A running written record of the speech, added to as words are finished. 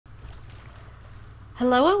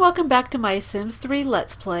Hello and welcome back to my Sims 3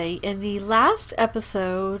 Let's Play. In the last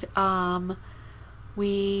episode,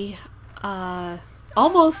 we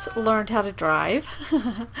almost learned how to drive.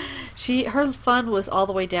 Her fun was all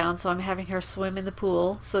the way down, so I'm having her swim in the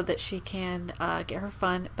pool so that she can get her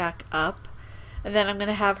fun back up. And then I'm going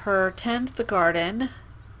to have her tend the garden.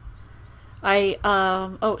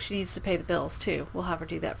 Oh, she needs to pay the bills too. We'll have her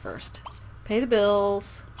do that first. Pay the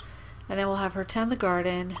bills, and then we'll have her tend the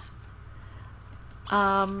garden.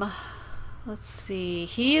 Let's see.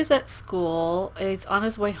 He is at school. He's on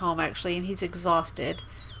his way home actually, and he's exhausted.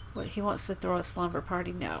 What, he wants to throw a slumber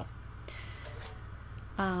party? No.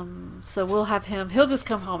 So we'll have him. He'll just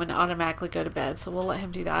come home and automatically go to bed. So we'll let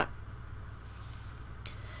him do that.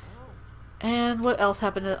 And what else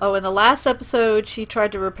happened? Oh, in the last episode, she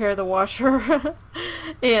tried to repair the washer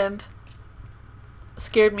and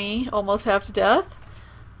scared me almost half to death.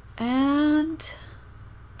 And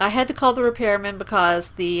I had to call the repairman because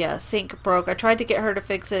the sink broke. I tried to get her to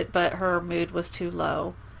fix it, but her mood was too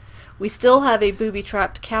low. We still have a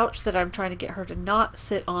booby-trapped couch that I'm trying to get her to not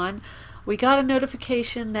sit on. We got a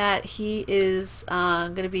notification that he is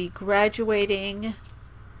going to be graduating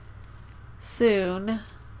soon,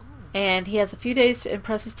 and he has a few days to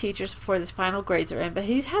impress his teachers before the final grades are in, but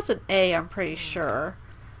he has an A, I'm pretty sure.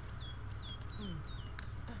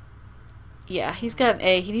 Yeah, he's got an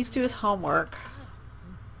A. He needs to do his homework.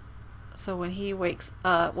 So when he wakes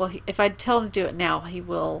up, well, if I tell him to do it now,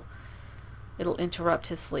 it'll interrupt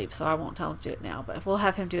his sleep, so I won't tell him to do it now, but we'll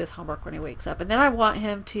have him do his homework when he wakes up. And then I want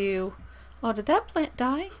him to, oh, did that plant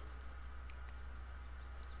die?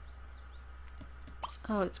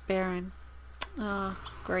 Oh, it's barren. Oh,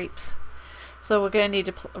 grapes. So we're going to need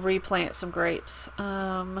to replant some grapes.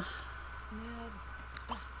 Plant.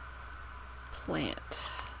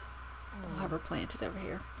 We'll have her planted over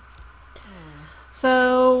here.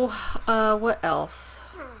 So, what else?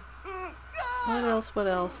 What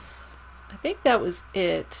else? I think that was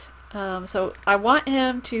it. So I want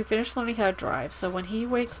him to finish learning how to drive. So when he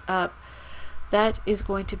wakes up, that is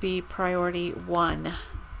going to be priority 1.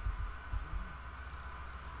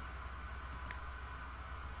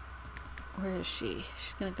 Where is she?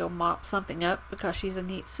 She's going to go mop something up because she's a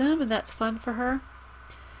neat sim and that's fun for her.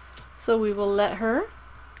 So we will let her.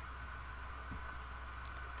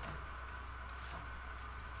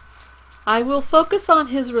 I will focus on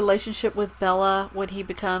his relationship with Bella when he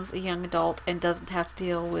becomes a young adult and doesn't have to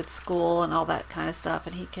deal with school and all that kind of stuff,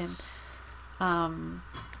 and he can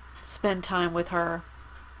spend time with her.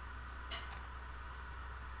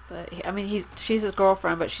 But I mean, she's his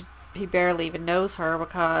girlfriend, but he barely even knows her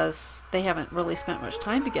because they haven't really spent much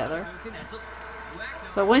time together.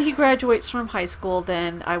 But when he graduates from high school,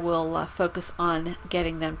 then I will focus on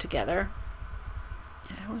getting them together.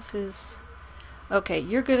 Yeah, what was his... Okay,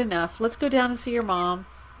 you're good enough. Let's go down and see your mom.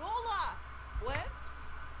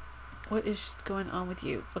 What is going on with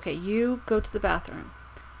you? Okay, you go to the bathroom.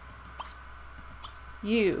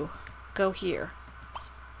 You go here.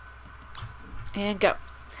 And go.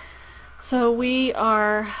 So we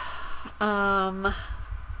are about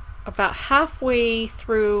halfway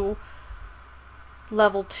through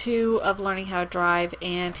level 2 of learning how to drive,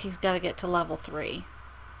 and he's got to get to level 3.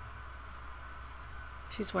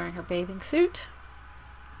 She's wearing her bathing suit.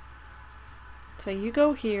 So you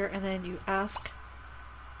go here and then you ask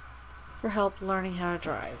for help learning how to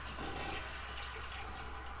drive.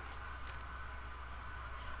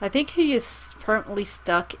 I think he is permanently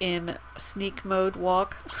stuck in sneak mode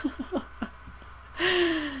walk.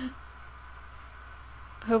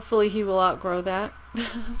 Hopefully he will outgrow that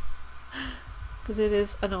because it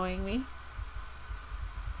is annoying me.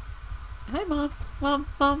 Hi, Mom.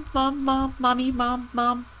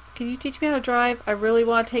 Mom. Can you teach me how to drive? I really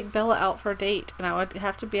want to take Bella out for a date, and I would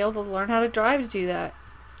have to be able to learn how to drive to do that.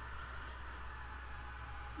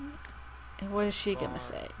 And what is she going to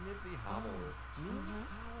say?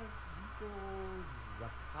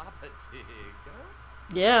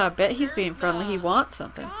 Yeah, I bet he's being friendly. He wants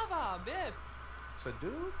something.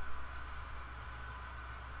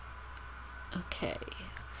 Okay,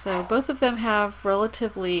 so both of them have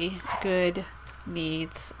relatively good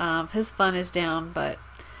needs. His fun is down, but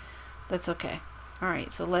that's okay.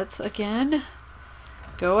 Alright, so let's again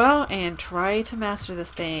go out and try to master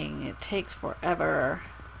this thing. It takes forever.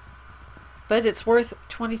 But it's worth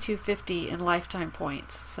 $22.50 in lifetime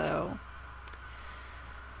points, so...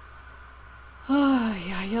 Oh,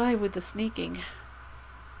 yeah, with the sneaking.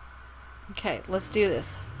 Okay, let's do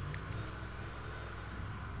this.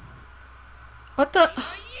 What the...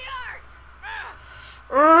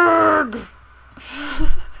 Urgh!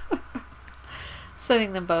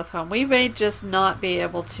 Sending them both home. We may just not be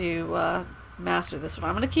able to master this one.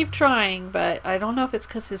 I'm going to keep trying, but I don't know if it's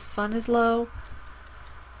because his fun is low.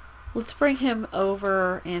 Let's bring him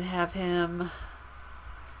over and have him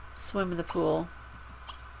swim in the pool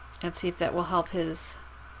and see if that will help his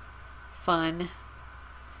fun.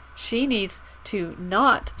 She needs to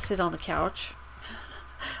not sit on the couch.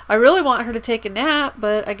 I really want her to take a nap,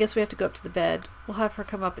 but I guess we have to go up to the bed. We'll have her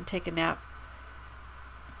come up and take a nap.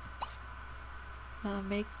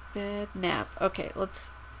 Make bed, nap. Okay,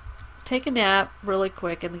 let's take a nap really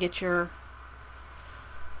quick and get your...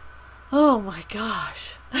 Oh my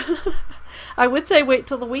gosh. I would say wait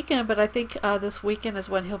till the weekend, but I think this weekend is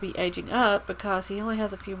when he'll be aging up because he only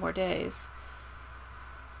has a few more days.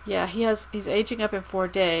 Yeah, he's aging up in 4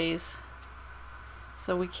 days.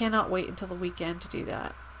 So we cannot wait until the weekend to do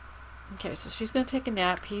that. Okay, so she's going to take a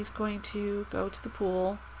nap. He's going to go to the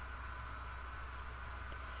pool.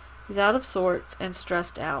 He's out of sorts and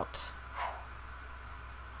stressed out.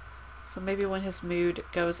 So maybe when his mood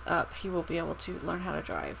goes up, he will be able to learn how to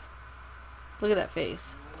drive. Look at that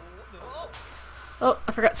face. Oh,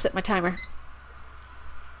 I forgot to set my timer.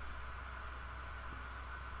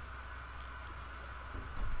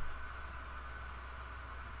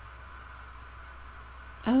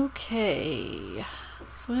 Okay.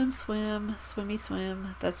 Swim, swim, swimmy,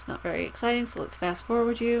 swim. That's not very exciting, so let's fast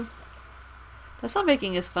forward you. That's not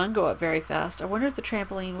making his fun go up very fast. I wonder if the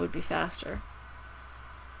trampoline would be faster.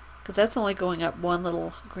 Because that's only going up one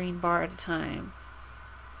little green bar at a time.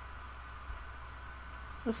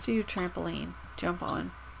 Let's do your trampoline. Jump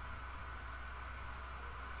on.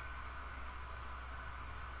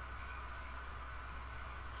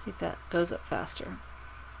 See if that goes up faster.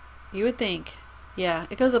 You would think. Yeah,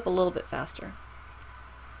 it goes up a little bit faster.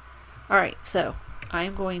 Alright, so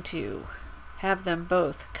I'm going to have them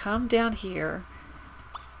both come down here,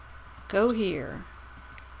 go here,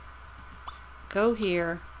 go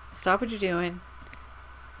here, stop what you're doing,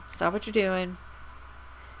 stop what you're doing,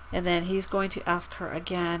 and then he's going to ask her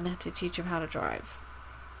again to teach him how to drive.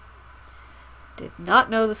 Did not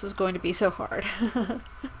know this was going to be so hard.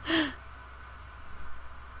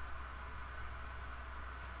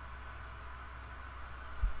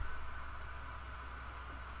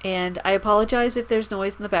 And I apologize if there's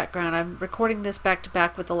noise in the background. I'm recording this back to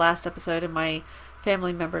back with the last episode and my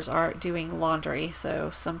family members are doing laundry, so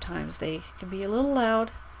sometimes they can be a little loud.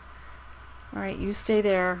 Alright, you stay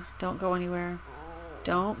there. Don't go anywhere.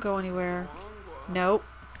 Don't go anywhere. Nope.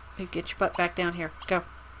 You get your butt back down here. Go.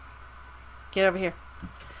 Get over here.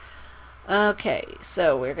 Okay,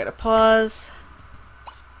 so we're going to pause.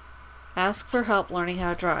 Ask for help learning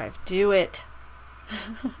how to drive. Do it.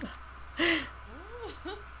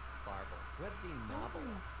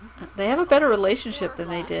 They have a better relationship than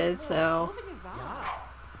they did, so...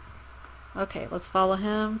 Okay, let's follow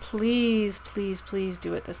him. Please, please, please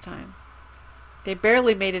do it this time. They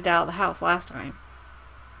barely made it out of the house last time.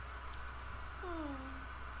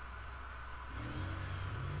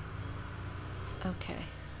 Okay.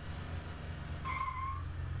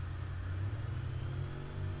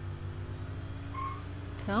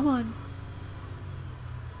 Come on.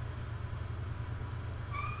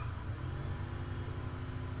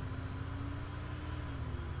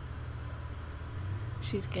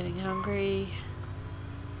 She's getting hungry.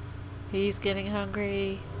 He's getting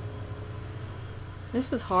hungry.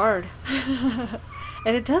 This is hard.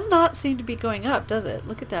 And it does not seem to be going up, does it?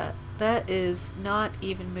 Look at that. That is not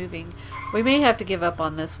even moving. We may have to give up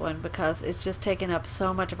on this one because it's just taking up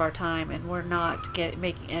so much of our time and we're not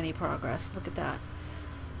making any progress. Look at that.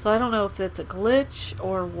 So I don't know if it's a glitch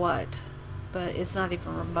or what, but it's not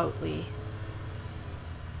even remotely.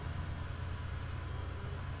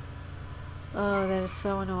 Oh, that is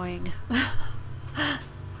so annoying. I'm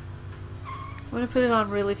going to put it on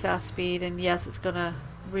really fast speed, and yes, it's going to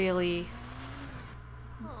really...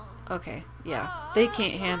 Okay, yeah. They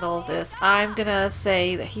can't handle this. I'm going to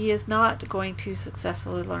say that he is not going to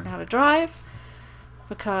successfully learn how to drive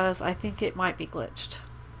because I think it might be glitched.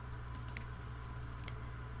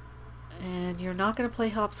 And you're not going to play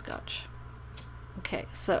hopscotch. Okay,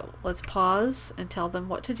 so let's pause and tell them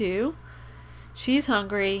what to do. She's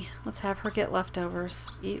hungry. Let's have her get leftovers.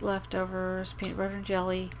 Eat leftovers, peanut butter and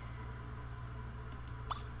jelly.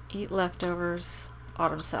 Eat leftovers,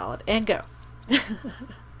 autumn salad, and go.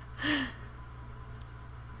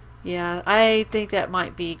 Yeah, I think that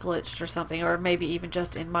might be glitched or something, or maybe even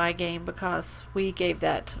just in my game because we gave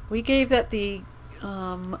that the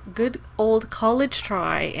good old college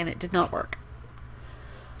try and it did not work.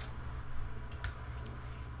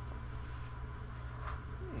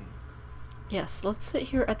 Yes, let's sit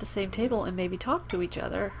here at the same table and maybe talk to each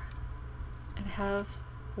other and have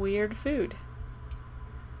weird food.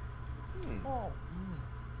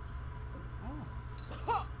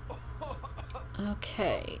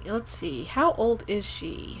 Okay, let's see. How old is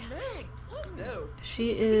she?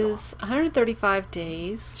 She is 135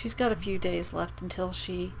 days. She's got a few days left until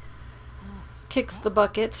she kicks the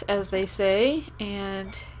bucket, as they say,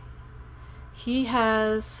 and he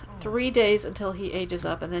has 3 days until he ages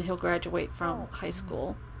up, and then he'll graduate from high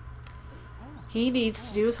school. He needs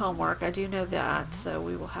to do his homework, I do know that, so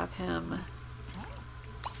we will have him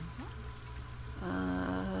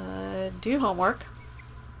do homework.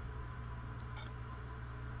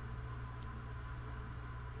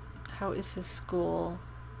 How is his school?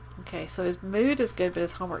 Okay, so his mood is good, but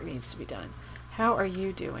his homework needs to be done. How are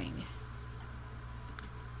you doing?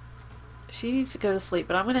 She needs to go to sleep,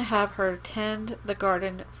 but I'm going to have her tend the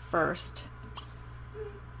garden first.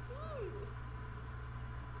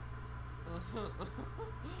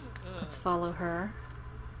 Let's follow her.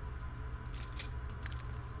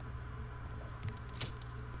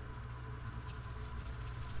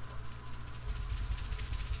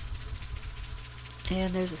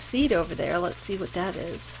 And there's a seed over there. Let's see what that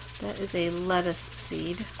is. That is a lettuce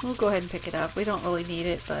seed. We'll go ahead and pick it up. We don't really need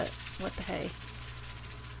it, but what the hey.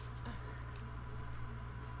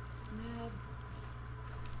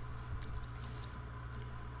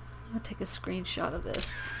 I'm going to take a screenshot of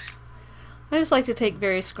this. I just like to take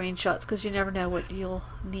various screenshots because you never know what you'll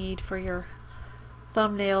need for your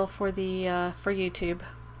thumbnail for the for YouTube.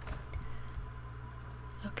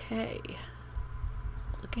 Okay.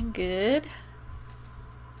 Looking good.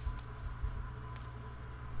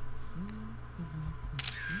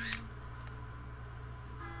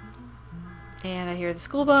 And I hear the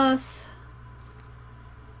school bus.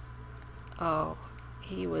 Oh,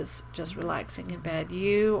 he was just relaxing in bed.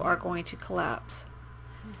 You are going to collapse.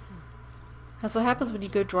 That's what happens when you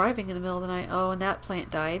go driving in the middle of the night. Oh, and that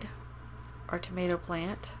plant died. Our tomato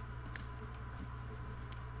plant.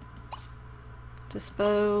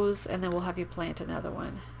 Dispose, and then we'll have you plant another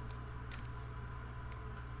one.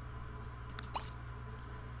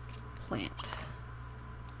 Plant.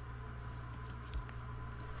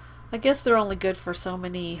 I guess they're only good for so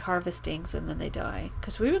many harvestings and then they die.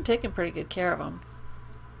 Because we've been taking pretty good care of them.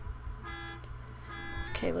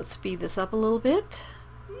 Okay, let's speed this up a little bit.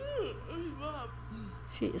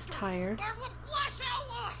 She is tired.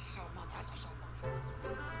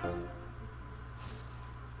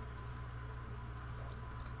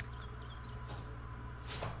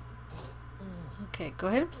 Okay, go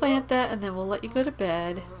ahead and plant that and then we'll let you go to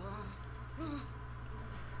bed.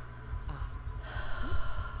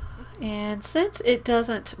 And since it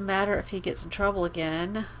doesn't matter if he gets in trouble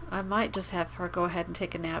again, I might just have her go ahead and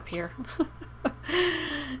take a nap here.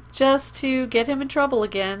 Just to get him in trouble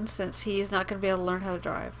again, since he's not going to be able to learn how to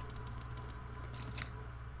drive.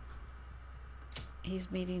 He's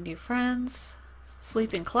meeting new friends.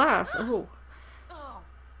 Sleep in class. Oh.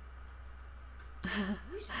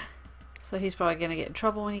 So he's probably going to get in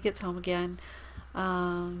trouble when he gets home again.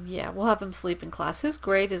 Yeah, we'll have him sleep in class. His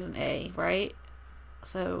grade is an A, right?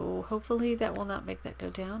 So hopefully that will not make that go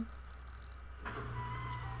down.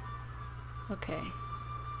 Okay.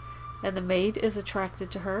 And the maid is attracted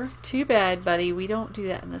to her. Too bad, buddy. We don't do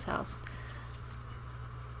that in this house.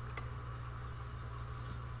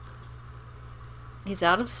 He's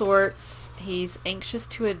out of sorts. He's anxious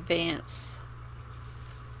to advance.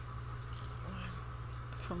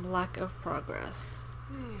 From lack of progress.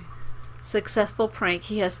 Successful prank.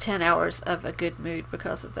 He has 10 hours of a good mood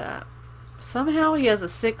because of that. Somehow he has a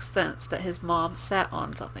sixth sense that his mom sat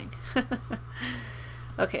on something.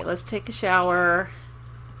 Okay, let's take a shower.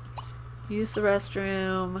 Use the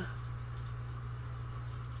restroom.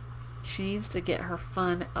 She needs to get her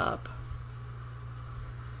fun up.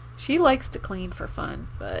 She likes to clean for fun,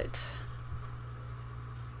 but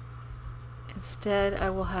instead I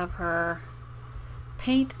will have her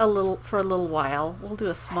paint a little for a little while. We'll do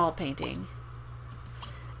a small painting.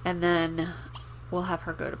 And then we'll have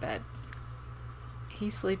her go to bed.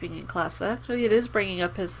 He's sleeping in class. So actually, it is bringing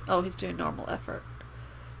up his... Oh, he's doing normal effort.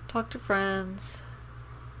 Talk to friends.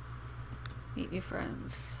 Meet new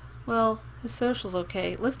friends. Well, his social's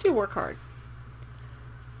okay. Let's do work hard.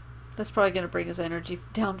 That's probably going to bring his energy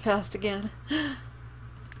down fast again.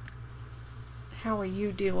 How are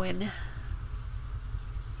you doing?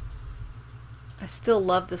 I still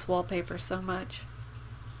love this wallpaper so much.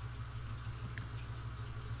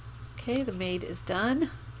 Okay, the maid is done.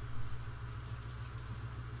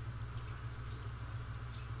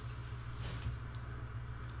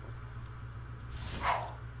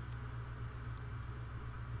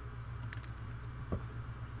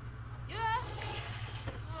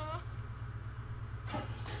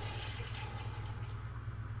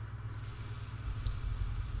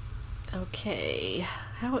 Okay,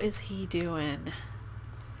 how is he doing?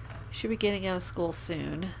 Should be getting out of school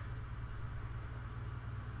soon.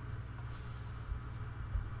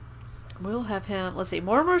 We'll have him, let's see,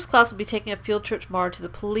 Mortimer's class will be taking a field trip tomorrow to the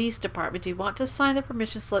police department. Do you want to sign the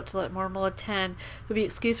permission slip to let Mortimer attend? He'll be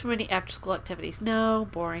excused from any after-school activities. No,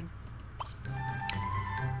 boring.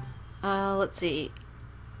 Let's see.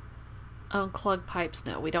 Unclog pipes.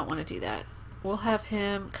 No, we don't want to do that. We'll have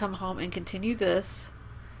him come home and continue this.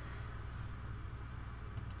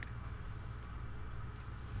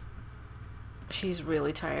 She's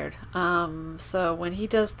really tired. So when he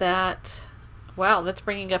does that... Wow, that's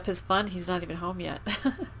bringing up his fun. He's not even home yet.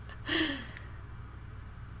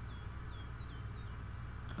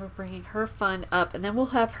 We're bringing her fun up, and then we'll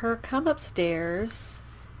have her come upstairs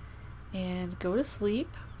and go to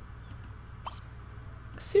sleep.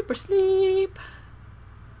 Super sleep.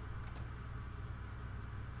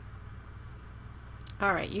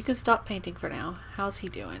 Alright, you can stop painting for now. How's he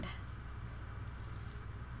doing?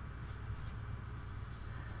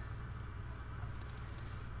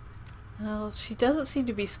 Well, she doesn't seem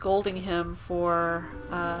to be scolding him for,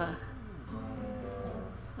 oh,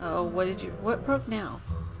 what broke now?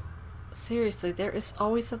 Seriously, there is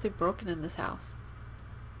always something broken in this house.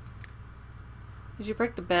 Did you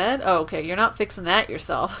break the bed? Oh, okay, you're not fixing that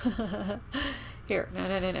yourself. Here,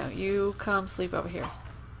 no. You come sleep over here.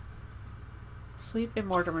 Sleep in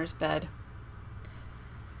Mortimer's bed.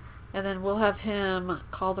 And then we'll have him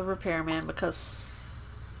call the repairman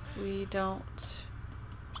because we don't...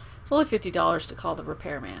 It's only $50 to call the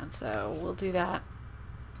repairman, so we'll do that.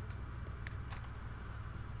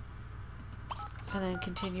 And then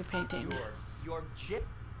continue painting. Your chip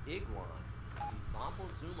iguan. Zimample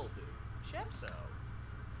Zumaldu. Shepso.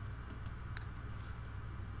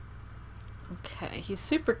 Okay, he's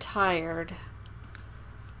super tired.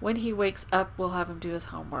 When he wakes up, we'll have him do his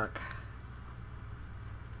homework.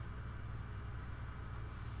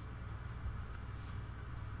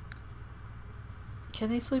 Can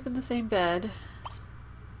they sleep in the same bed?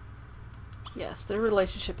 Yes, their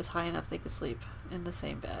relationship is high enough they can sleep in the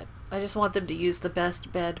same bed. I just want them to use the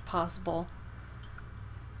best bed possible.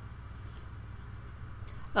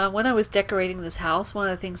 When I was decorating this house, one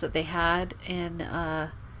of the things that they had in, I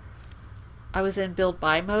was in build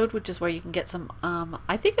buy mode, which is where you can get some,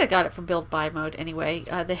 I think I got it from build buy mode anyway.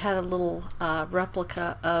 They had a little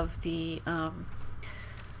replica of the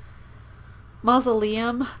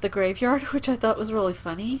mausoleum, the graveyard, which I thought was really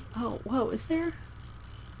funny. Oh, whoa, is there?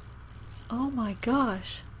 Oh my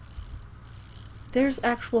gosh. There's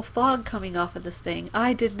actual fog coming off of this thing.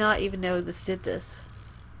 I did not even know this did this.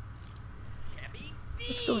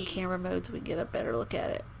 Let's go in camera mode so we can get a better look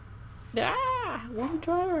at it. Ah! Woman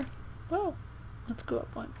driver. Whoa. Let's go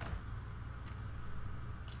up one.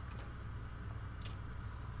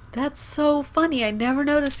 That's so funny. I never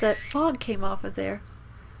noticed that fog came off of there.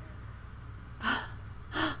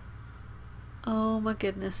 Oh my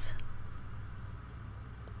goodness.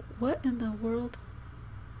 What in the world?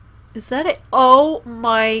 Is that it? Oh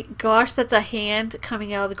my gosh, that's a hand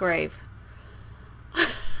coming out of the grave.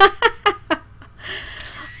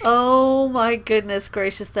 Oh my goodness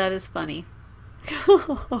gracious, that is funny.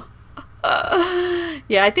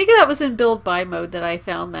 Yeah, I think that was in build buy mode that I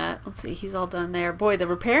found that. Let's see, he's all done there. Boy, the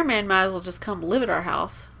repairman might as well just come live at our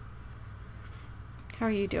house. How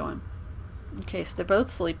are you doing? Okay, so they're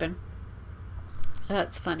both sleeping.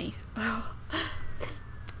 That's funny.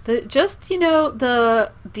 Just, you know,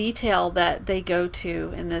 the detail that they go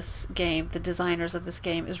to in this game, the designers of this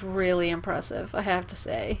game, is really impressive, I have to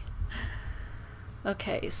say.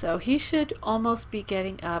 Okay, so he should almost be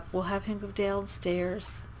getting up. We'll have him go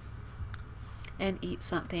downstairs and eat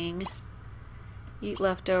something. Eat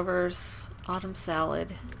leftovers, autumn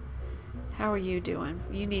salad. How are you doing?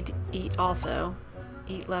 You need to eat also.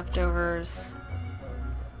 Eat leftovers,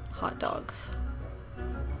 hot dogs.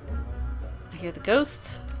 I hear the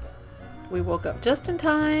ghosts. We woke up just in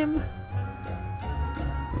time.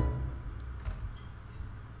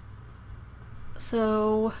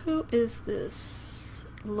 So, who is this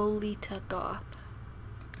Lolita Goth?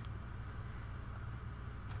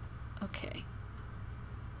 Okay.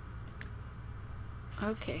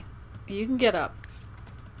 Okay. You can get up.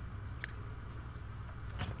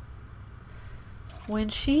 When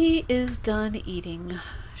she is done eating,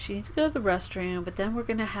 she needs to go to the restroom, but then we're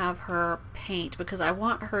going to have her paint because I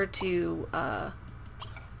want her to,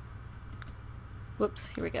 whoops,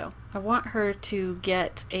 here we go. I want her to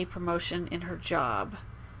get a promotion in her job.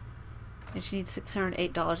 And she needs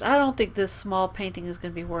 $608. I don't think this small painting is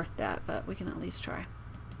going to be worth that, but we can at least try.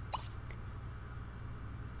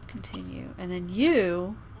 Continue. And then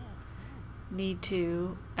you need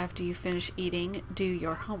to, after you finish eating, do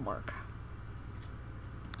your homework.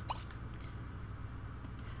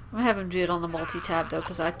 I'm gonna have him do it on the multi-tab though,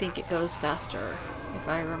 because I think it goes faster, if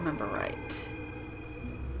I remember right.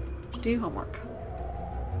 Do homework.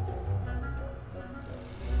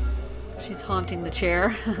 She's haunting the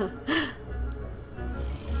chair.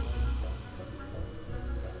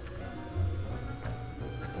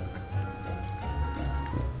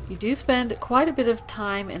 You do spend quite a bit of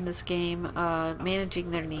time in this game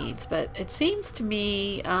managing their needs, but it seems to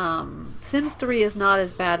me Sims 3 is not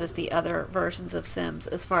as bad as the other versions of Sims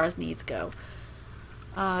as far as needs go,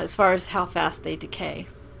 as far as how fast they decay.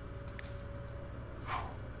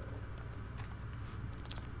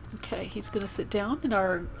 Okay, he's going to sit down in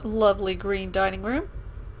our lovely green dining room.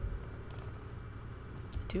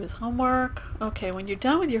 Do his homework. Okay, when you're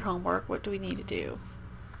done with your homework, what do we need to do?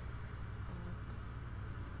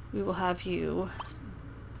 We will have you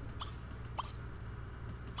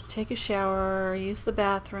take a shower, use the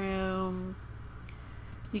bathroom.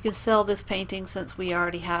 You can sell this painting since we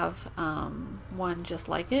already have one just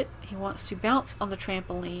like it. He wants to bounce on the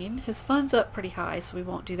trampoline. His fun's up pretty high, so we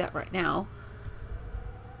won't do that right now.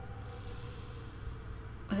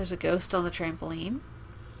 There's a ghost on the trampoline.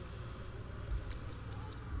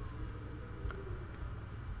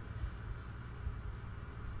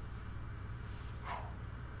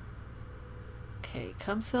 Okay,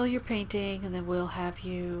 come sell your painting and then we'll have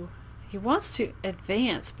you... He wants to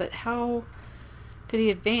advance, but how could he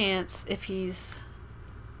advance if he's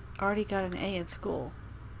already got an A in school?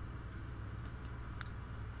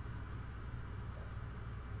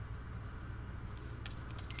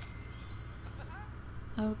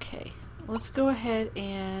 Okay, let's go ahead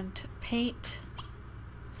and paint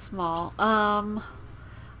small.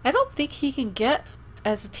 I don't think he can get...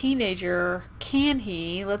 As a teenager, can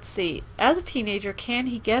he, let's see, as a teenager, can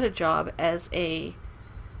he get a job as a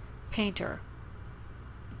painter?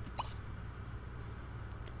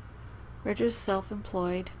 Registered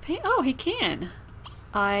self-employed paint. Oh, he can.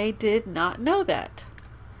 I did not know that.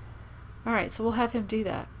 Alright, so we'll have him do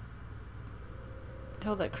that.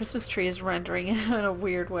 Oh, that Christmas tree is rendering in a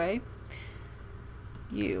weird way.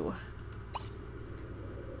 You.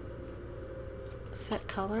 Set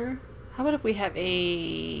color. How about if we have a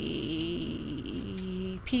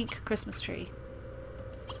pink Christmas tree?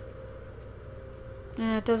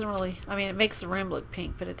 It doesn't really... I mean, it makes the room look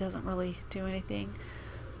pink, but it doesn't really do anything.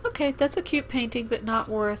 Okay, that's a cute painting, but not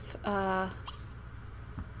worth...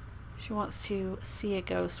 She wants to see a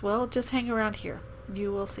ghost. Well, just hang around here.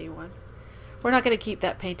 You will see one. We're not going to keep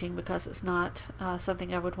that painting because it's not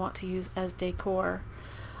something I would want to use as decor.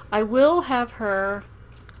 I will have her...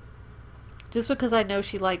 Just because I know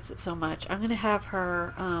she likes it so much, I'm going to have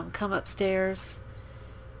her come upstairs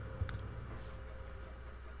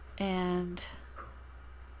and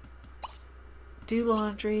do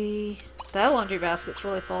laundry. That laundry basket's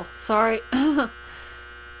really full. Sorry.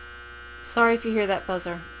 Sorry if you hear that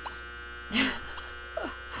buzzer.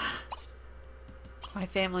 My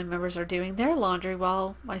family members are doing their laundry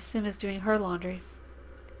while my sim is doing her laundry.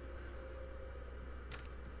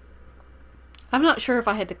 I'm not sure if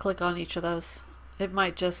I had to click on each of those. It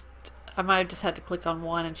might just... I might have just had to click on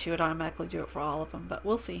one and she would automatically do it for all of them, but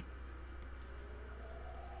we'll see.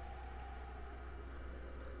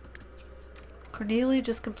 Cornelia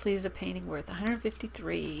just completed a painting worth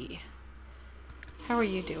 153. How are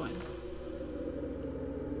you doing?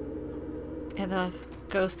 And the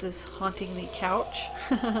ghost is haunting the couch.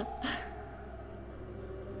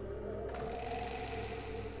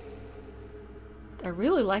 I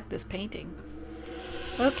really like this painting.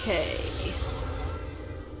 Okay.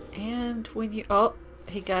 And when you... Oh,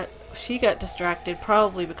 she got distracted,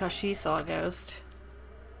 probably because she saw a ghost.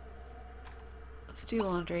 Let's do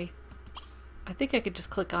laundry. I think I could just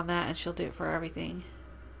click on that and she'll do it for everything.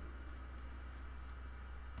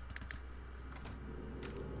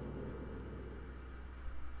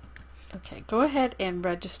 Okay, go ahead and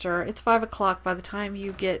register. It's 5 o'clock. By the time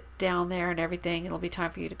you get down there and everything, it'll be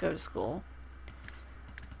time for you to go to school.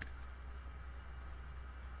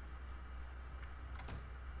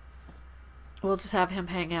 We'll just have him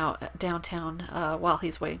hang out downtown while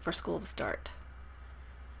he's waiting for school to start.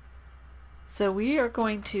 So we are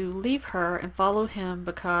going to leave her and follow him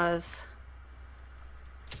because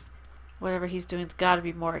whatever he's doing's got to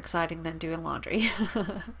be more exciting than doing laundry.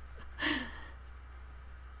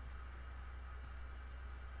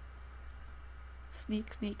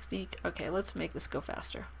 Sneak, sneak, sneak. Okay, let's make this go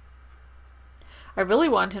faster. I really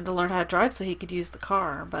want him to learn how to drive so he could use the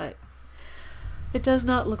car, but it does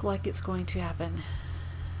not look like it's going to happen.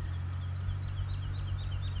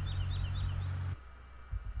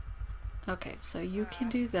 Okay, so you can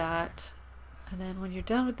do that. And then when you're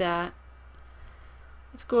done with that,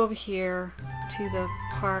 let's go over here to the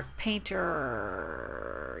park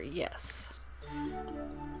painter. Yes.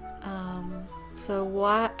 So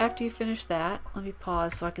what, after you finish that, let me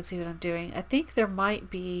pause so I can see what I'm doing. I think there might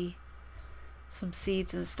be some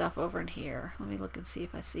seeds and stuff over in here. Let me look and see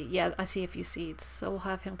if I see. Yeah, I see a few seeds. So we'll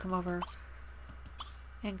have him come over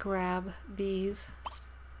and grab these.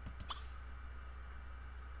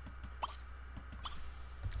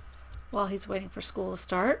 While he's waiting for school to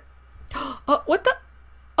start. Oh, what the?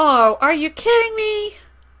 Oh, are you kidding me?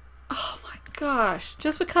 Oh my gosh.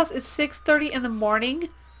 Just because it's 6:30 in the morning?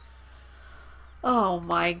 Oh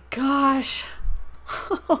my gosh.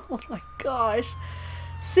 Oh my gosh.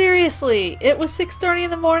 Seriously, it was 6:30 in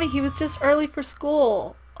the morning. He was just early for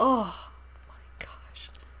school. Oh my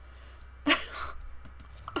gosh.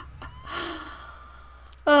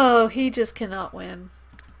 Oh, he just cannot win.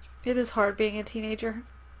 It is hard being a teenager.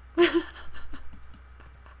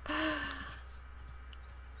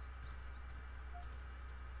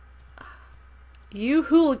 You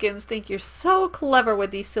hooligans think you're so clever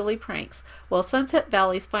with these silly pranks. Well, Sunset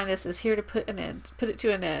Valley's finest is here to put it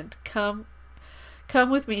to an end. Come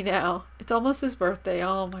with me now. It's almost his birthday.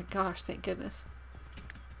 Oh my gosh, thank goodness.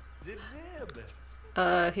 Zip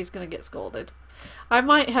zip. He's gonna get scolded. I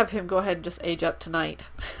might have him go ahead and just age up tonight.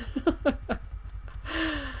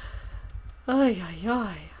 Ay, ay,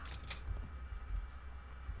 ay.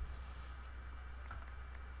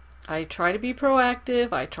 I try to be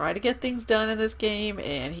proactive, I try to get things done in this game,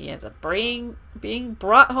 and he ends up being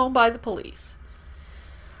brought home by the police.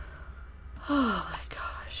 Oh my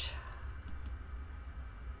gosh.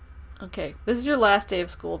 Okay, this is your last day of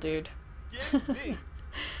school, dude.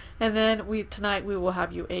 And then tonight we will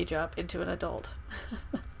have you age up into an adult.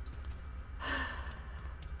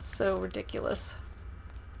 So ridiculous.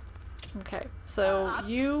 Okay, so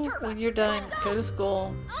when you're done, go to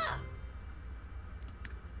school.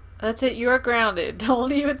 That's it, you are grounded.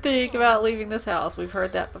 Don't even think about leaving this house. We've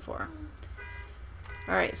heard that before.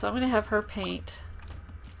 Alright, so I'm going to have her paint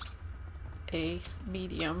a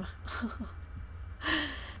medium.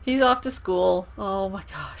 He's off to school. Oh my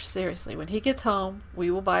gosh, seriously. When he gets home,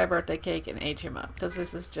 we will buy a birthday cake and age him up, because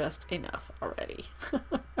this is just enough already.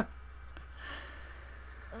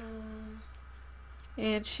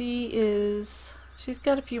 And she's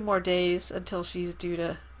got a few more days until she's due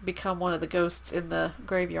to become one of the ghosts in the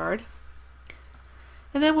graveyard.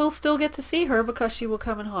 And then we'll still get to see her because she will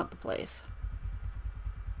come and haunt the place.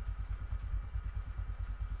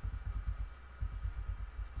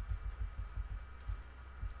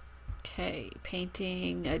 Okay,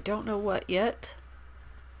 painting, I don't know what yet.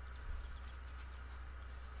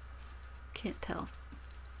 Can't tell.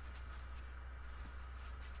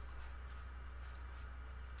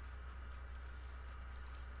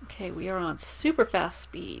 Okay, we are on super fast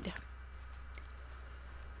speed.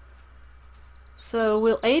 So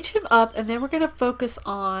we'll age him up, and then we're going to focus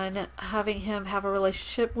on having him have a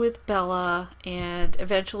relationship with Bella, and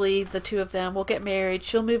eventually the two of them will get married.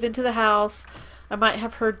 She'll move into the house. I might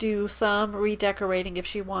have her do some redecorating if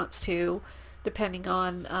she wants to, depending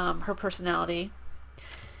on her personality.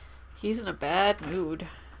 He's in a bad mood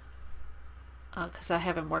because I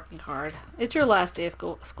have him working hard. It's your last day of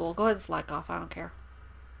school. Go ahead and slack off. I don't care.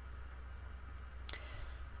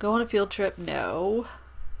 Go on a field trip? No.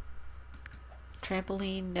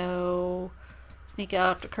 Trampoline? No. Sneak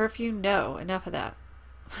out after curfew? No. Enough of that.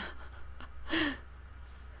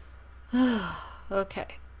 Okay.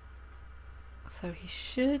 So he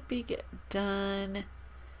should be getting done.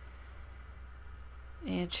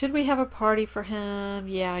 And should we have a party for him?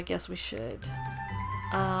 Yeah, I guess we should.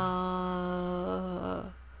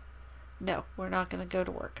 No, we're not going to go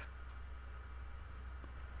to work.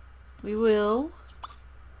 We will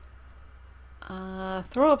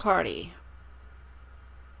throw a party.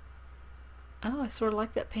 Oh, I sort of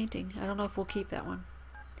like that painting. I don't know if we'll keep that one.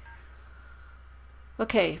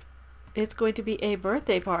 Okay, it's going to be a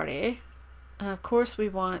birthday party. Of course we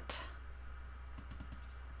want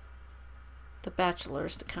the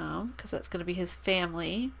bachelors to come, because that's going to be his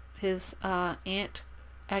family. His Aunt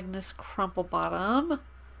Agnes Crumplebottom.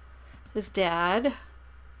 His dad.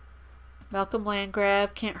 Malcolm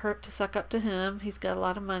Landgrab. Can't hurt to suck up to him. He's got a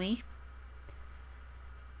lot of money.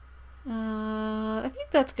 I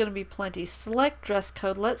think that's going to be plenty. Select dress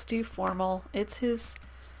code. Let's do formal. It's his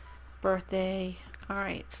birthday.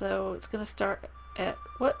 Alright, so it's going to start at,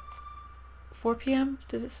 what? 4 p.m.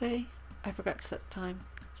 did it say? I forgot to set the time.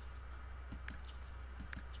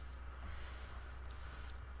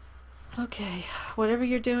 Okay, whatever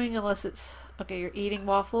you're doing, unless it's... Okay, you're eating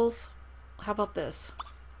waffles. How about this?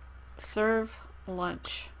 serve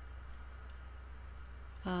lunch.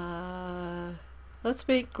 Let's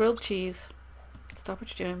make grilled cheese. Stop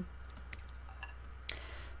what you're doing.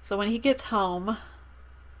 So when he gets home,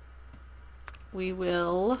 we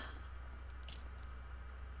will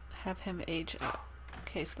have him age up.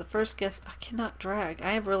 Okay, so the first guest, I cannot drag.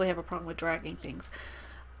 I really have a problem with dragging things,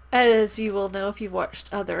 as you will know if you've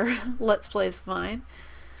watched other Let's Plays of mine.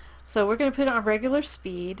 So we're going to put it on regular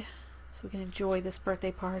speed so we can enjoy this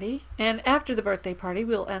birthday party. And after the birthday party,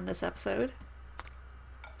 we'll end this episode.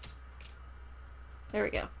 There we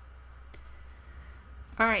go.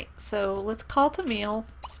 Alright, so let's call to meal.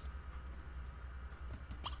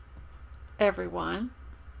 Everyone.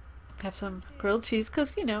 Have some grilled cheese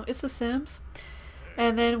because, you know, it's The Sims.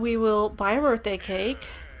 And then we will buy a birthday cake.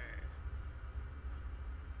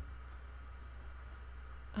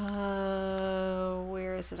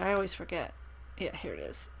 Where is it? I always forget. Yeah, here it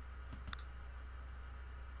is.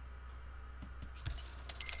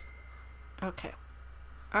 Okay.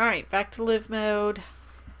 Alright, back to live mode.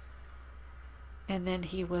 And then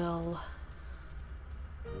he will...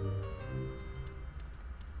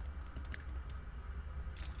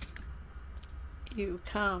 You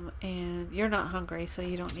come, and you're not hungry, so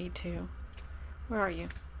you don't need to. Where are you?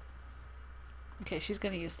 Okay, she's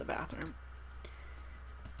going to use the bathroom.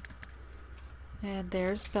 And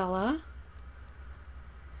there's Bella.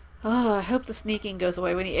 Oh, I hope the sneaking goes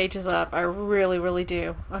away when he ages up. I really, really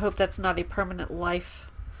do. I hope that's not a permanent life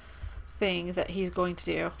thing that he's going to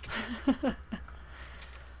do.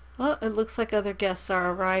 Well, it looks like other guests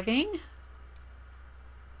are arriving.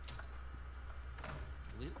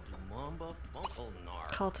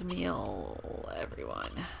 Call to meal, everyone.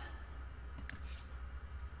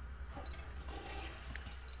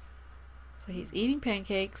 So he's eating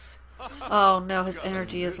pancakes. Oh no, his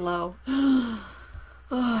energy is low.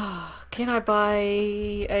 Oh, can I buy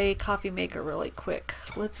a coffee maker really quick?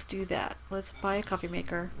 Let's do that. Let's buy a coffee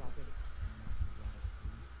maker.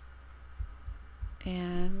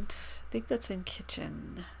 And I think that's in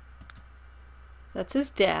kitchen. That's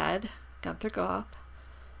his dad, Gunther Goth.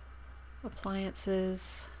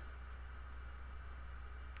 Appliances.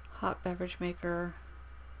 Hot beverage maker.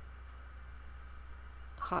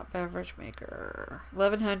 Hot beverage maker.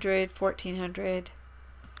 1100, 1400.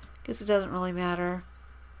 Guess it doesn't really matter.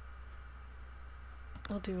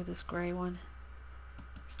 We'll do with this gray one.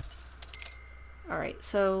 Alright,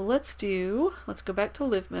 so let's go back to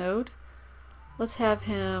live mode. Let's have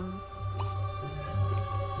him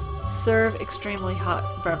serve extremely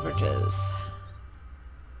hot beverages.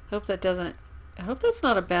 I hope that's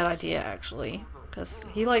not a bad idea, actually, because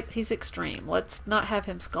he's extreme. Let's not have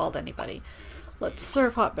him scald anybody. Let's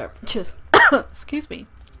serve hot beverages. Excuse me.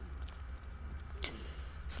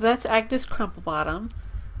 So that's Agnes Crumplebottom.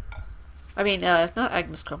 I mean, not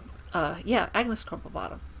Agnes yeah, Agnes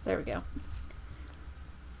Crumplebottom. There we go. I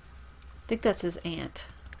think that's his aunt.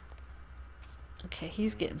 Okay,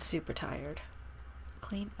 he's getting super tired.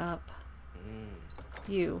 Clean up.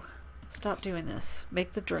 You. Stop doing this.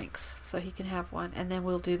 Make the drinks so he can have one, and then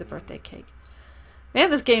we'll do the birthday cake. Man,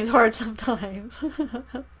 this game's hard sometimes.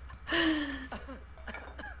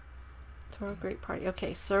 Throw a great party.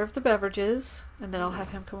 Okay, serve the beverages, and then I'll have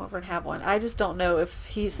him come over and have one. I just don't know if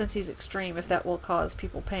since he's extreme, if that will cause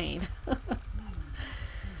people pain.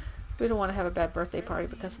 We don't want to have a bad birthday party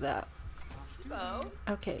because of that.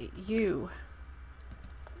 Okay, you.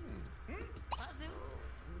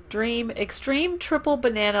 Dream extreme triple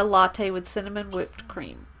banana latte with cinnamon whipped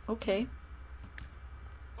cream. Okay.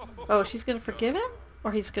 Oh, she's gonna forgive him?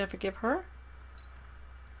 Or he's gonna forgive her?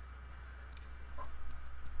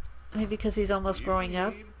 Maybe because he's almost growing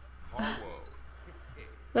up.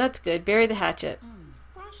 That's good. Bury the hatchet.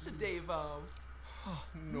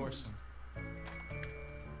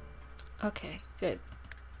 Okay, good.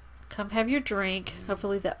 Come have your drink.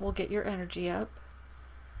 Hopefully that will get your energy up.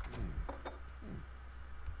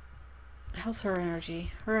 How's her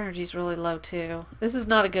energy? Her energy's really low too. This is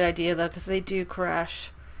not a good idea though, because they do crash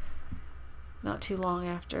not too long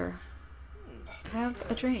after. Have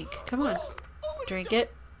a drink. Come on. Drink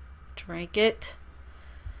it. Drink it.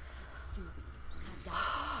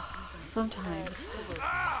 Sometimes.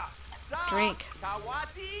 Drink.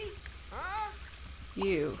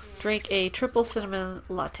 You. Drink a triple cinnamon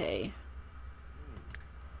latte.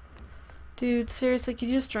 Dude, seriously, can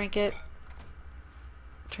you just drink it?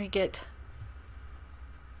 Drink it.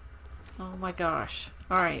 Oh my gosh.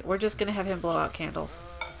 Alright, we're just gonna have him blow out candles.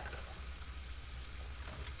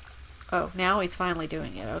 Oh, now he's finally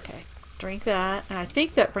doing it. Okay. Drink that, and I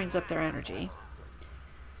think that brings up their energy.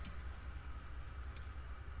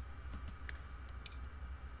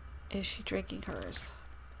 Is she drinking hers?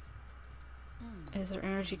 Is her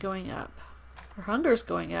energy going up? Her hunger's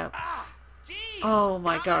going up. Ah, gee, Oh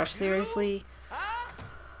my got gosh, you. seriously?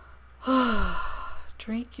 Huh?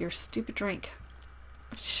 Drink your stupid drink.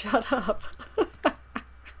 Shut up. Uncle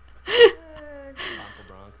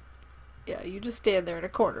Bronk. Yeah, you just stand there in a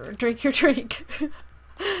corner and drink your drink.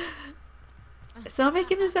 It's not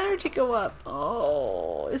making his energy go up.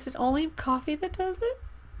 Oh, is it only coffee that does it?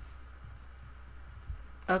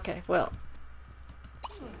 Okay, well.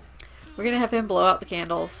 We're gonna have him blow out the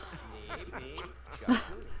candles.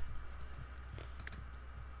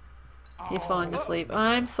 He's falling asleep.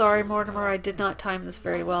 I'm sorry, Mortimer. I did not time this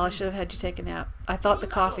very well. I should have had you take a nap. I thought the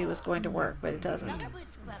coffee was going to work, but it doesn't.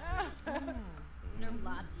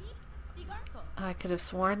 I could have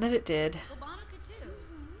sworn that it did.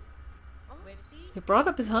 It brought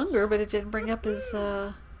up his hunger, but it didn't bring up his,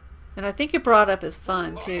 and I think it brought up his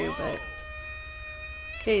fun, too, but...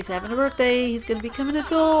 Okay, he's having a birthday. He's gonna become an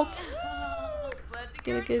adult. Let's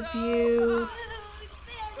get a good view.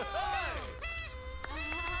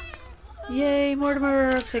 Yay,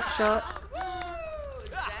 Mortimer! Take a shot.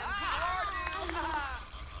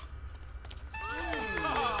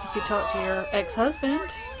 You could talk to your ex-husband.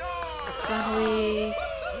 Finally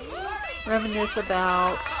reminisce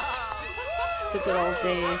about the good old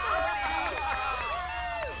days.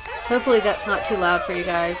 Hopefully that's not too loud for you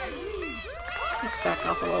guys. Let's back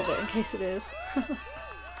off a little bit in case it is.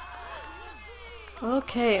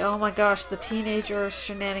 Okay, oh my gosh, the teenager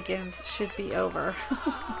shenanigans should be over.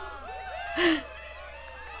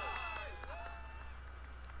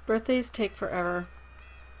 Birthdays take forever.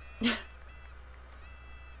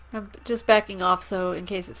 I'm just backing off so in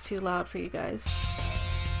case it's too loud for you guys.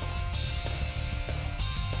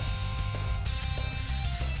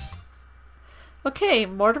 Okay,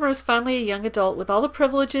 Mortimer is finally a young adult with all the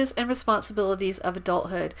privileges and responsibilities of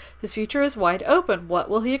adulthood. His future is wide open. What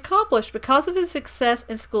will he accomplish? Because of his success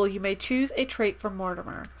in school, you may choose a trait for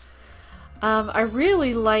Mortimer. I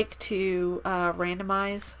really like to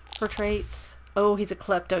randomize for traits. Oh, he's a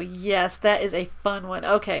klepto. Yes, that is a fun one.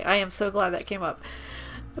 Okay, I am so glad that came up.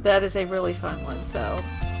 That is a really fun one. So,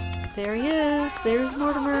 there he is. There's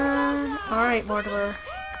Mortimer. Alright, Mortimer.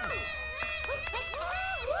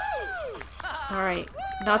 Alright,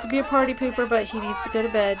 not to be a party pooper, but he needs to go to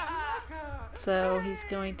bed. So he's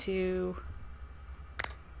going to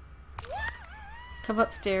come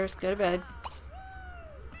upstairs, go to bed.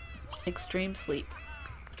 Extreme sleep.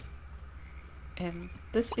 And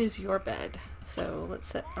this is your bed. So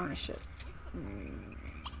let's varnish it.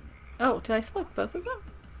 Oh, did I select both of them?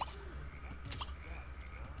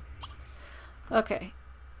 Okay.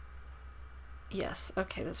 Yes,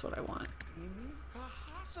 okay, that's what I want.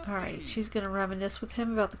 Alright, she's gonna reminisce with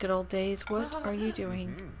him about the good old days. What are you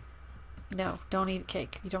doing? No, don't eat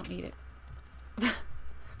cake. You don't need it.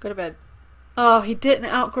 Go to bed. Oh, he didn't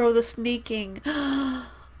outgrow the sneaking.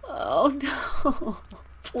 Oh no.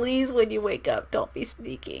 Please, when you wake up, don't be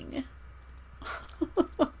sneaking.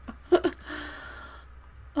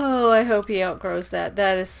 Oh, I hope he outgrows that.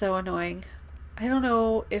 That is so annoying. I don't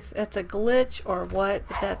know if that's a glitch or what,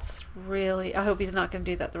 but that's really... I hope he's not going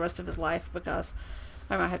to do that the rest of his life because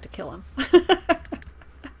I might have to kill him.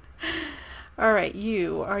 Alright,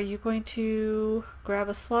 you. Are you going to grab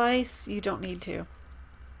a slice? You don't need to.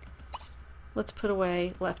 Let's put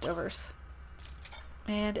away leftovers.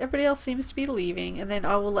 And everybody else seems to be leaving, and then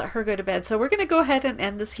I will let her go to bed. So we're going to go ahead and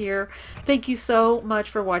end this here. Thank you so much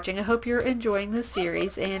for watching. I hope you're enjoying this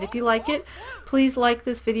series, and if you like it, please like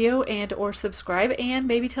this video and or subscribe, and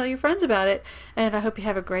maybe tell your friends about it. And I hope you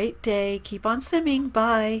have a great day. Keep on simming.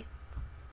 Bye.